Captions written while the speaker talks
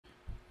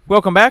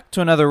Welcome back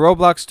to another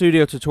Roblox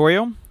Studio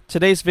tutorial.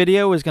 Today's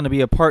video is going to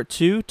be a part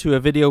 2 to a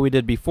video we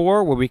did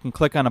before where we can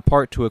click on a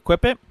part to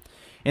equip it.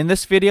 In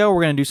this video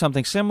we're going to do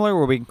something similar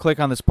where we can click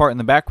on this part in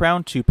the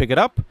background to pick it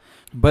up,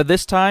 but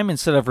this time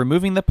instead of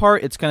removing the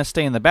part it's going to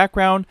stay in the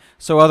background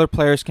so other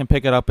players can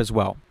pick it up as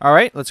well.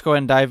 Alright, let's go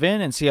ahead and dive in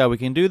and see how we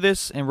can do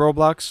this in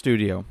Roblox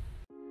Studio.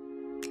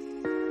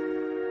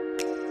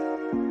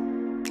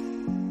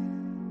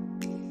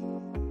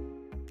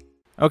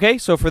 Okay,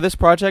 so for this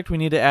project we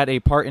need to add a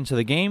part into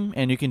the game,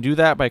 and you can do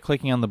that by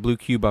clicking on the blue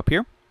cube up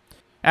here.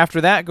 After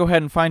that, go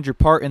ahead and find your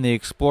part in the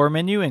Explorer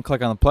menu and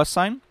click on the plus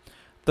sign.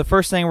 The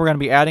first thing we're going to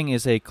be adding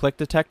is a click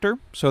detector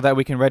so that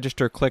we can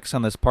register clicks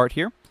on this part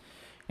here.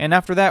 And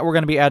after that, we're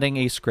going to be adding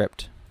a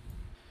script.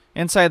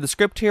 Inside the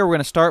script here, we're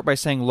going to start by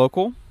saying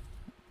local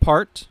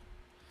part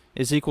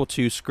is equal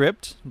to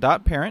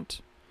script.parent.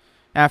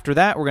 After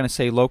that, we're going to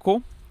say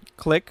local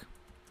click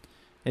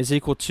is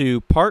equal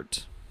to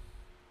part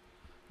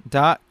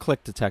dot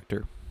click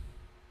detector.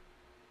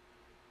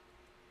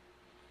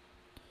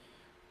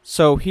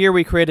 So here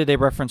we created a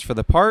reference for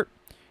the part,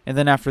 and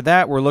then after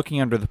that we're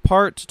looking under the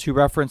part to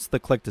reference the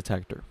click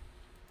detector.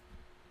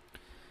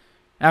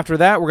 After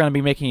that we're going to be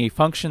making a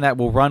function that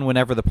will run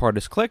whenever the part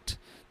is clicked.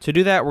 To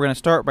do that we're going to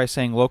start by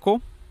saying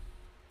local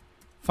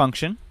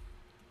function.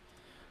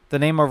 The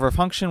name of our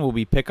function will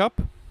be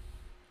pickup.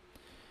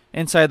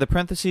 Inside the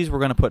parentheses we're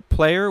going to put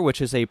player,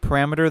 which is a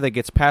parameter that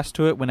gets passed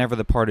to it whenever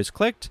the part is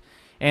clicked.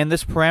 And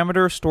this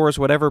parameter stores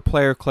whatever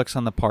player clicks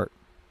on the part.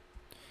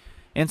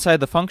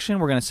 Inside the function,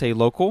 we're going to say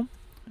local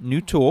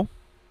new tool,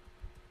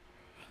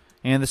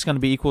 and this is going to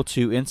be equal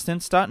to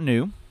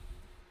instance.new.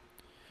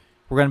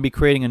 We're going to be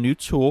creating a new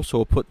tool, so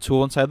we'll put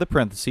tool inside the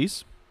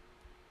parentheses.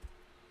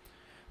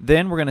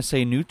 Then we're going to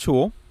say new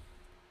tool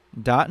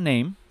dot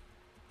name,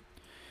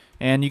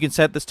 and you can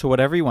set this to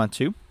whatever you want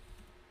to.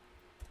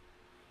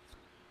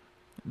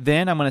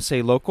 Then I'm going to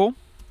say local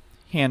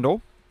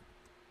handle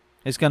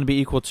is going to be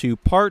equal to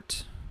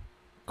part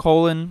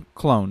clone.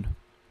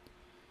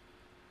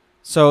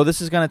 So this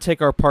is going to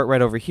take our part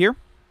right over here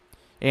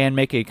and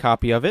make a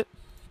copy of it.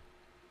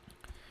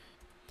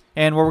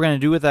 And what we're going to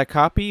do with that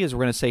copy is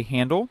we're going to say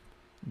handle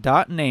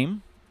dot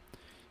name,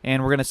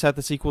 and we're going to set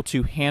this equal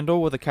to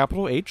handle with a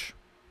capital H.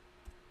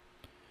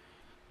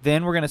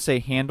 Then we're going to say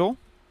handle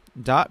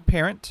dot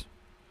parent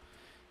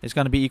is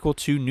going to be equal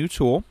to new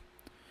tool.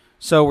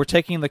 So we're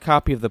taking the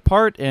copy of the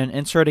part and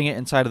inserting it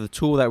inside of the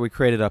tool that we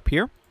created up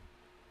here.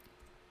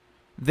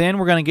 Then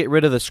we're going to get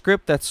rid of the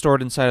script that's stored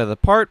inside of the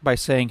part by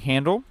saying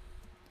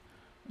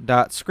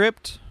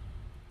handle.script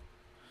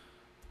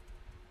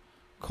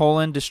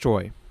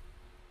 :destroy.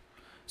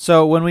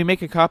 So when we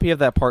make a copy of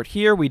that part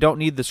here, we don't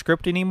need the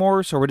script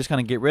anymore, so we're just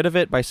going to get rid of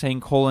it by saying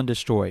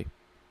 :destroy.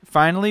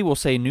 Finally, we'll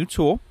say new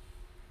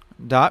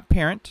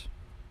tool.parent,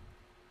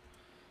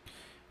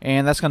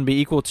 and that's going to be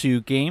equal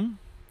to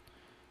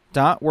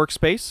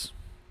game.workspace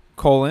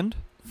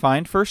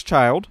 :find first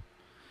child.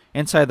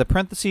 Inside the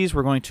parentheses,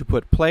 we're going to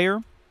put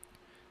player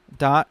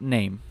dot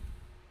name.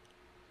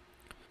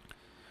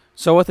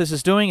 So what this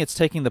is doing, it's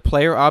taking the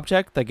player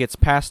object that gets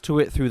passed to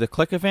it through the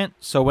click event.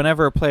 So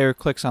whenever a player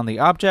clicks on the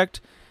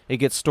object, it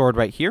gets stored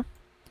right here.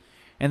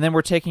 And then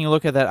we're taking a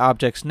look at that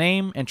object's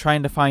name and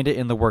trying to find it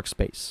in the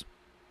workspace.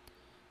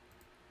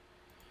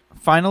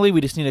 Finally,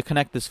 we just need to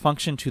connect this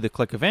function to the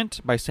click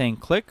event by saying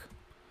click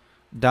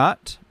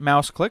dot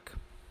mouse click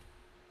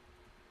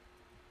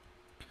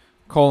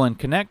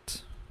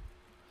 :connect,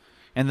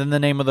 and then the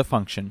name of the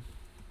function.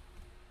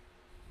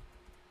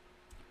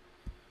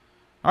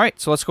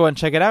 Alright, so let's go ahead and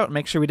check it out and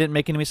make sure we didn't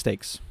make any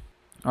mistakes.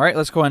 Alright,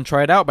 let's go ahead and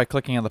try it out by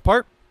clicking on the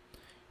part.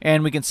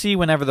 And we can see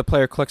whenever the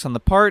player clicks on the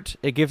part,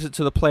 it gives it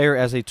to the player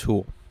as a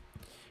tool.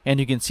 And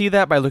you can see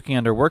that by looking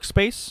under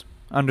Workspace,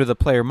 under the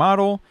player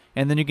model,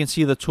 and then you can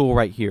see the tool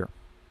right here.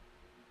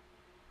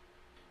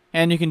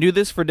 And you can do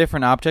this for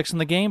different objects in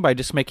the game by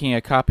just making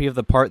a copy of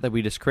the part that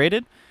we just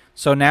created.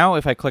 So now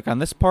if I click on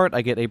this part,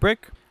 I get a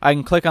brick. I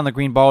can click on the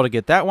green ball to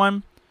get that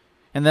one.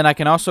 And then I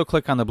can also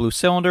click on the blue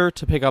cylinder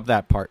to pick up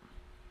that part.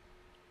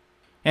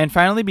 And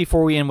finally,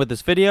 before we end with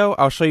this video,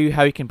 I'll show you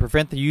how you can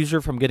prevent the user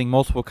from getting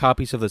multiple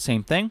copies of the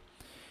same thing.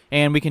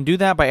 And we can do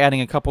that by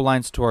adding a couple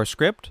lines to our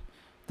script.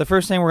 The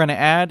first thing we're going to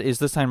add is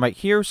this line right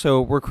here.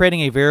 So we're creating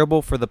a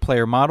variable for the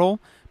player model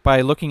by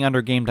looking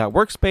under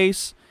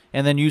game.workspace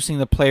and then using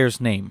the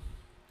player's name.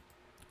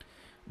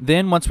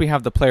 Then once we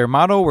have the player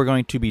model, we're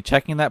going to be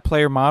checking that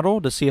player model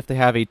to see if they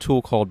have a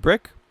tool called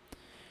brick.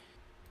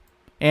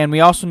 And we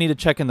also need to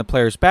check in the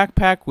player's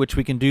backpack, which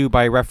we can do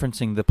by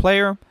referencing the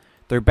player,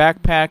 their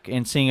backpack,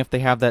 and seeing if they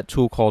have that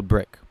tool called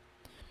brick.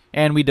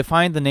 And we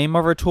define the name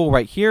of our tool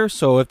right here,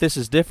 so if this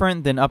is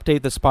different, then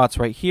update the spots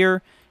right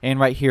here and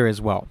right here as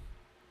well.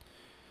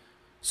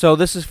 So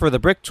this is for the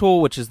brick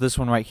tool, which is this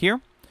one right here.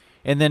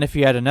 And then if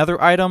you add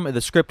another item, the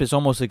script is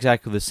almost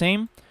exactly the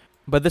same,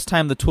 but this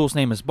time the tool's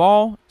name is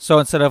ball. So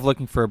instead of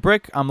looking for a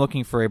brick, I'm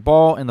looking for a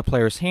ball in the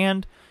player's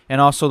hand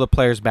and also the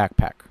player's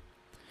backpack.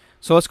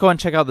 So let's go ahead and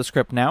check out the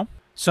script now.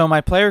 So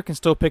my player can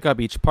still pick up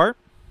each part,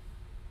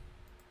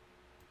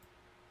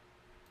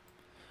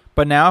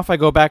 But now if I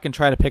go back and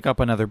try to pick up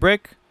another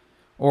brick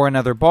or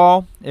another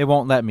ball, it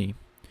won't let me.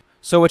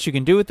 So what you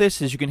can do with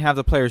this is you can have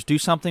the players do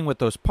something with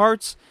those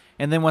parts,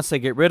 and then once they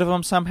get rid of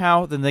them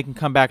somehow, then they can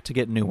come back to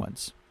get new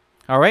ones.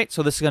 Alright,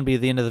 so this is going to be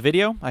the end of the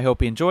video. I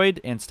hope you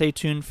enjoyed, and stay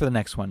tuned for the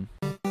next one.